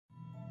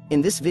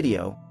In this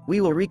video,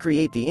 we will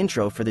recreate the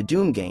intro for the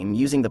Doom game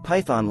using the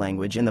Python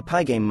language and the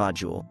Pygame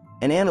module,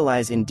 and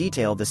analyze in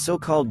detail the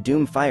so-called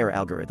Doom fire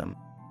algorithm.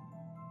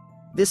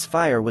 This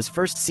fire was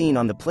first seen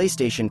on the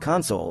PlayStation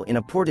console in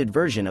a ported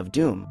version of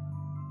Doom.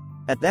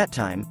 At that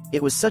time,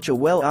 it was such a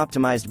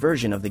well-optimized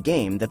version of the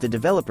game that the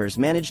developers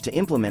managed to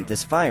implement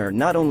this fire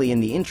not only in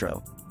the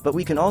intro, but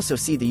we can also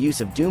see the use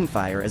of Doom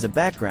fire as a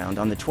background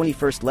on the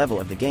 21st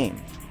level of the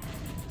game.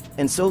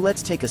 And so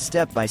let's take a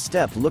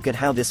step-by-step look at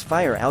how this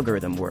fire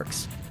algorithm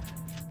works.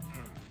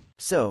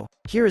 So,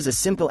 here is a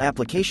simple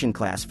application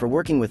class for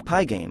working with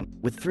Pygame,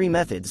 with three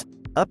methods: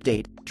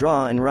 update,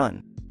 draw and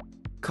run.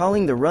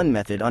 Calling the run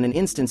method on an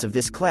instance of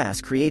this class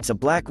creates a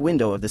black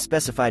window of the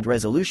specified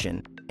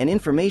resolution, and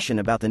information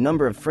about the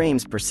number of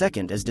frames per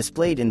second is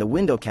displayed in the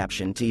window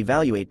caption to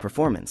evaluate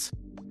performance.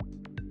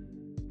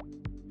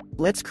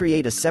 Let's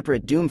create a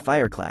separate Doom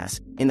Fire class.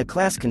 In the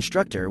class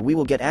constructor we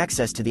will get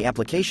access to the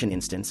application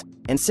instance,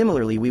 and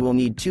similarly we will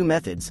need two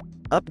methods,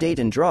 update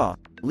and draw.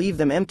 Leave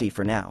them empty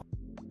for now.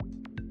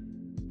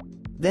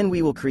 Then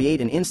we will create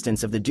an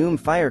instance of the Doom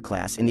Fire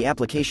class in the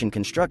application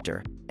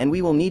constructor, and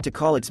we will need to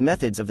call its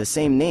methods of the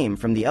same name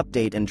from the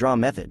update and draw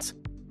methods.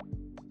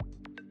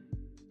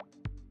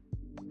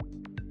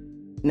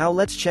 Now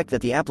let's check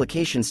that the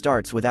application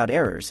starts without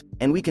errors,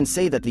 and we can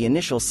say that the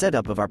initial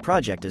setup of our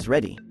project is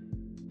ready.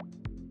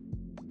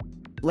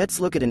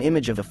 Let's look at an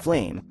image of a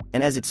flame,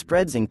 and as it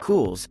spreads and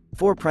cools,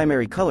 four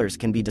primary colors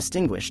can be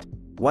distinguished: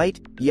 white,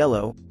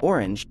 yellow,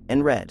 orange,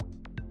 and red.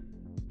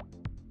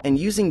 And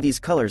using these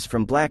colors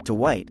from black to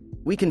white,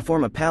 we can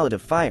form a palette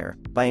of fire,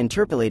 by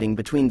interpolating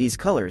between these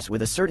colors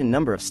with a certain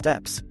number of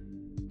steps.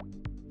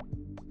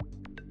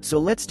 So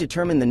let's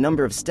determine the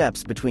number of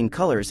steps between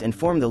colors and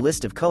form the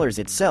list of colors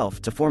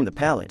itself to form the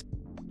palette.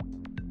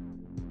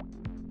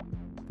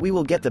 We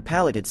will get the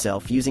palette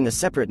itself using a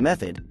separate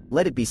method,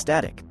 let it be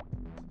static.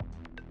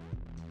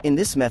 In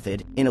this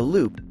method, in a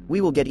loop, we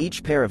will get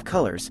each pair of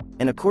colors,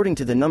 and according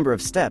to the number of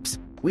steps,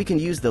 we can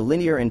use the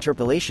linear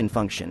interpolation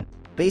function.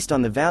 Based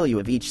on the value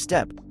of each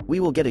step, we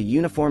will get a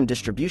uniform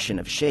distribution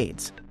of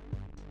shades.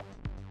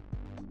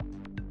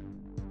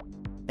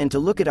 And to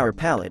look at our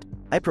palette,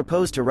 I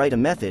propose to write a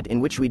method in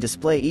which we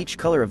display each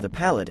color of the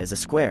palette as a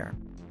square.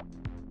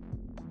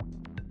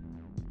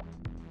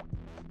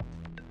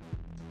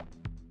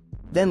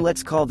 Then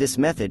let's call this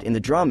method in the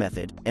draw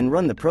method, and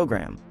run the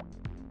program.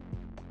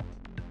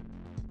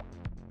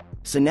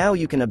 So now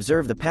you can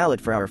observe the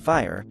palette for our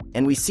fire,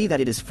 and we see that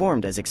it is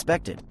formed as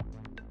expected.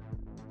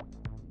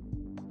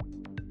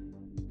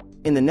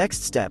 In the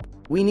next step,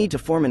 we need to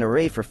form an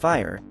array for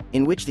fire,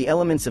 in which the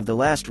elements of the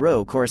last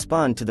row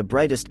correspond to the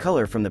brightest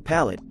color from the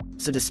palette.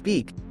 So to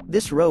speak,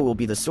 this row will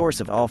be the source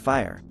of all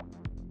fire.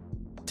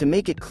 To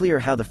make it clear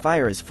how the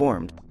fire is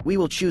formed, we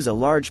will choose a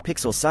large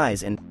pixel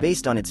size and,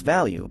 based on its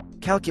value,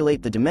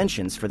 calculate the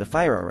dimensions for the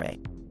fire array.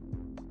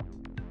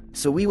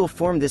 So we will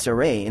form this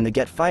array in the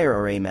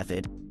getFireArray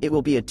method. It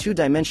will be a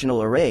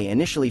two-dimensional array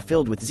initially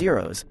filled with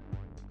zeros,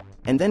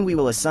 and then we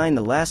will assign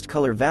the last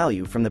color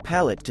value from the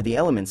palette to the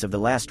elements of the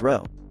last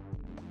row.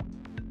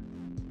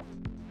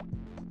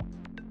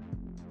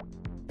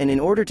 And in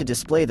order to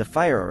display the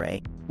fire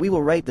array, we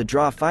will write the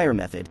drawFire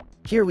method.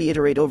 Here we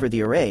iterate over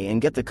the array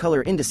and get the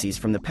color indices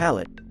from the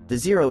palette. The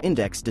 0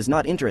 index does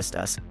not interest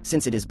us,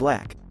 since it is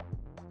black.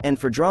 And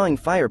for drawing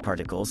fire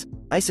particles,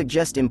 I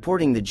suggest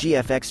importing the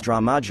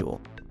GFX-Draw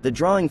module. The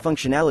drawing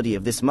functionality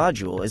of this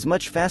module is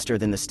much faster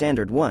than the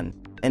standard one,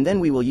 and then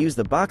we will use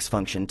the box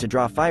function to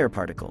draw fire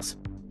particles.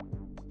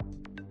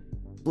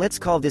 Let's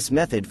call this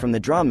method from the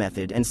draw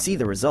method and see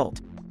the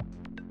result.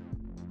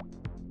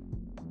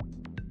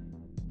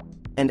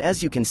 And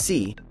as you can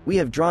see, we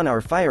have drawn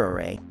our fire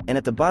array, and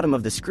at the bottom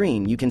of the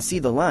screen you can see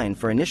the line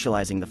for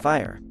initializing the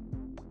fire.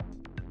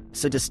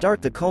 So to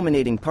start the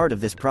culminating part of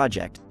this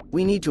project,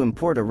 we need to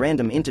import a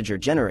random integer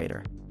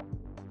generator.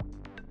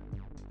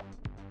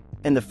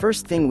 And the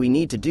first thing we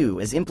need to do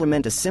is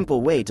implement a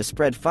simple way to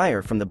spread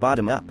fire from the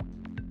bottom up.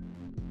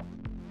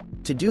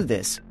 To do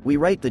this, we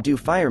write the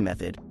doFire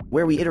method,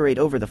 where we iterate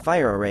over the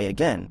fire array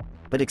again,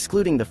 but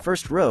excluding the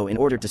first row in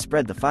order to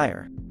spread the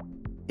fire.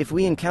 If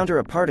we encounter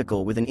a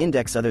particle with an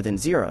index other than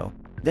 0,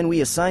 then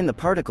we assign the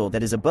particle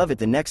that is above it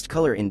the next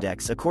color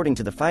index according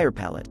to the fire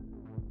palette.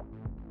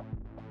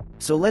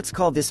 So let's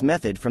call this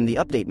method from the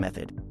update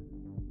method.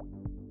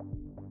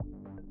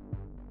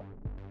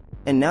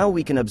 And now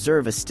we can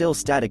observe a still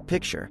static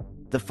picture.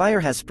 The fire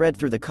has spread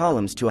through the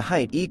columns to a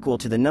height equal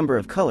to the number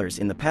of colors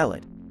in the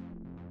palette.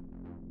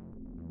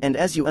 And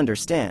as you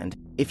understand,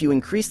 if you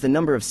increase the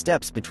number of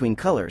steps between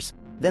colors,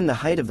 then the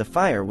height of the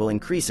fire will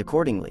increase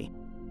accordingly.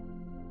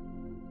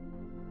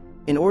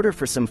 In order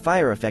for some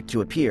fire effect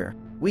to appear,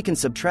 we can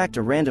subtract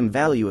a random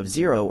value of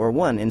 0 or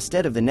 1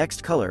 instead of the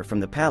next color from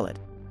the palette.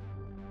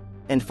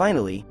 And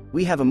finally,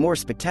 we have a more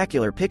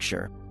spectacular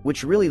picture,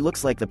 which really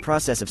looks like the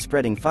process of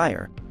spreading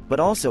fire, but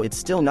also it's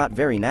still not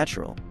very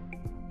natural.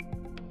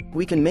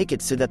 We can make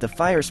it so that the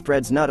fire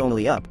spreads not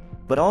only up,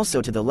 but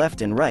also to the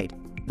left and right.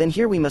 Then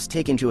here we must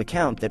take into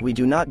account that we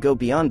do not go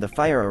beyond the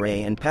fire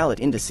array and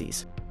palette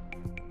indices.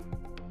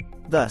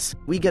 Thus,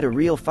 we get a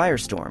real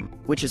firestorm,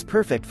 which is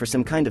perfect for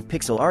some kind of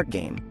pixel art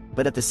game,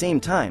 but at the same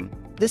time,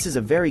 this is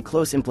a very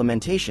close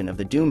implementation of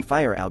the Doom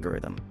fire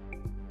algorithm.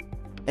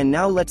 And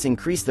now let's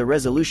increase the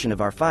resolution of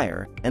our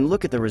fire, and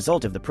look at the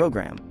result of the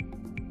program.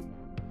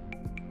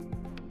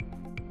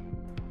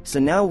 So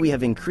now we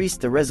have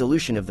increased the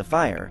resolution of the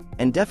fire,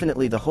 and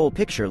definitely the whole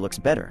picture looks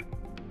better.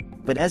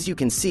 But as you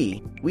can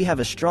see, we have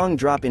a strong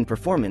drop in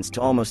performance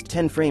to almost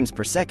 10 frames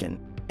per second,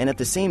 and at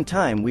the same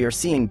time we are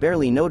seeing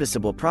barely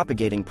noticeable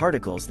propagating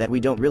particles that we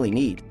don't really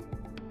need.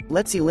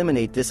 Let's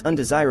eliminate this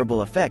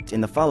undesirable effect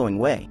in the following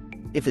way.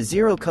 If a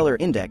zero color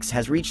index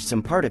has reached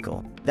some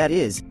particle, that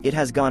is, it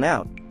has gone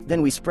out,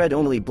 then we spread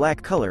only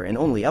black color and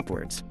only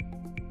upwards.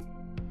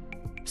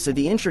 So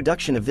the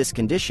introduction of this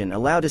condition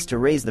allowed us to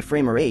raise the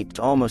frame rate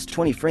to almost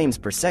 20 frames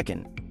per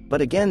second, but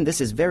again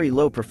this is very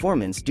low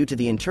performance due to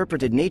the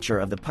interpreted nature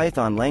of the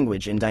Python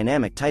language in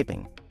dynamic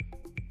typing.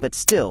 But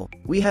still,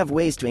 we have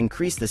ways to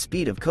increase the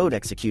speed of code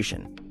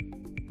execution.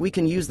 We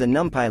can use the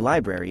NumPy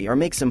library or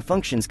make some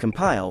functions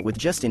compile with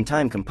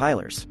just-in-time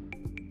compilers.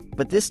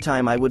 But this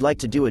time I would like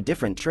to do a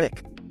different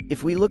trick.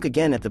 If we look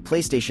again at the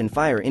PlayStation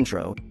Fire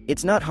intro,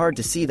 it's not hard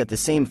to see that the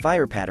same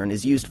fire pattern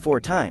is used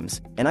 4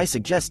 times, and I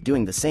suggest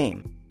doing the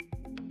same.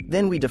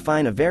 Then we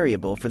define a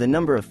variable for the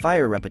number of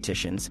fire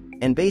repetitions,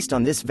 and based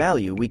on this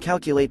value we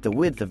calculate the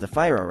width of the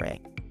fire array.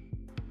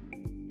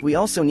 We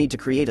also need to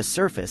create a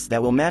surface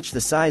that will match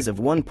the size of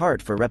one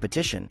part for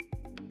repetition.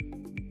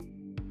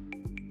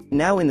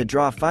 Now in the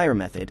draw fire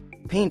method,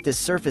 paint this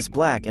surface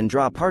black and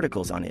draw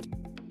particles on it.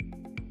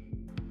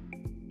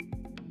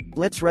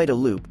 Let's write a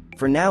loop,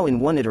 for now in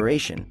one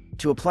iteration,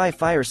 to apply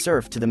fire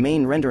surf to the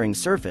main rendering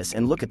surface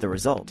and look at the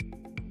result.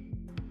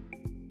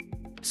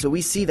 So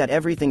we see that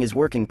everything is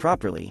working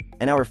properly,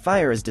 and our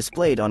fire is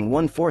displayed on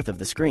 1/4 of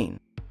the screen.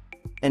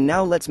 And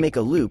now let's make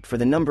a loop for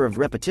the number of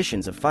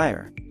repetitions of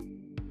fire.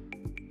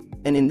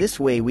 And in this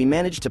way we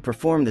managed to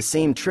perform the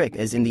same trick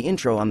as in the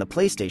intro on the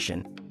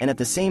PlayStation, and at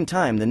the same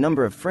time the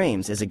number of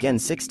frames is again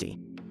 60.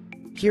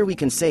 Here we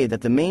can say that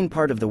the main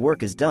part of the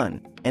work is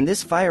done, and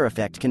this fire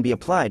effect can be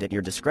applied at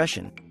your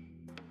discretion.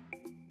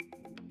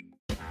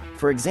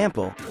 For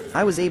example,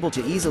 I was able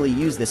to easily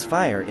use this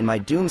fire in my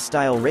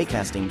Doom-style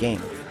raycasting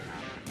game.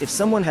 If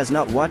someone has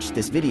not watched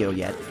this video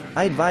yet,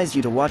 I advise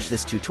you to watch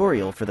this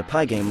tutorial for the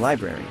Pygame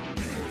library.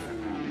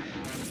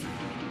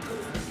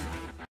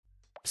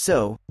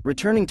 So,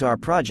 returning to our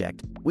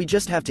project, we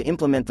just have to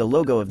implement the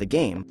logo of the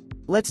game.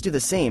 Let's do the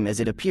same as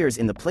it appears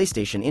in the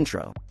PlayStation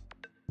intro.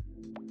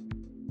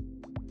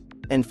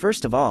 And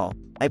first of all,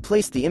 I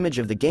placed the image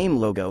of the game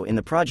logo in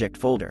the project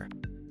folder.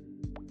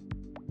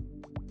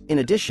 In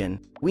addition,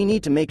 we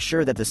need to make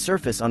sure that the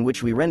surface on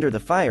which we render the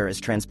fire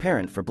is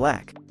transparent for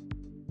black.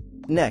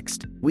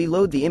 Next, we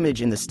load the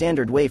image in the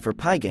standard way for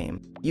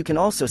Pygame. You can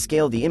also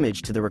scale the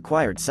image to the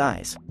required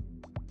size.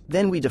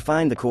 Then we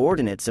define the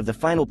coordinates of the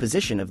final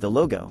position of the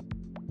logo.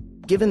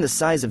 Given the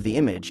size of the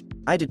image,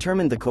 I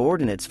determined the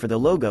coordinates for the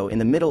logo in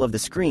the middle of the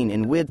screen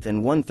in width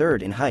and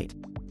 1/3 in height.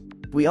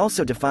 We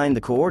also define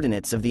the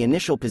coordinates of the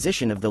initial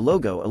position of the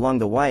logo along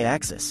the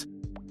y-axis.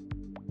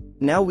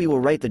 Now we will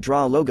write the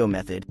draw logo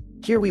method.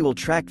 Here we will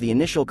track the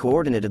initial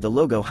coordinate of the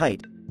logo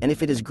height, and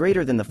if it is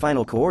greater than the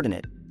final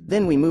coordinate,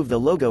 then we move the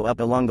logo up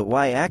along the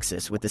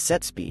y-axis with the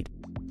set speed.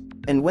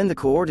 And when the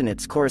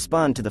coordinates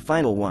correspond to the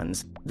final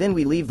ones, then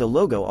we leave the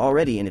logo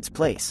already in its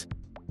place.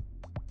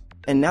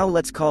 And now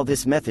let's call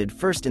this method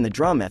first in the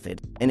draw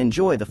method, and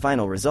enjoy the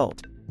final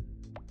result.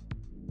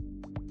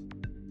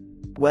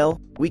 Well,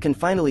 we can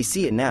finally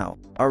see it now,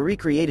 our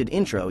recreated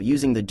intro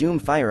using the Doom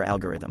fire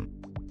algorithm.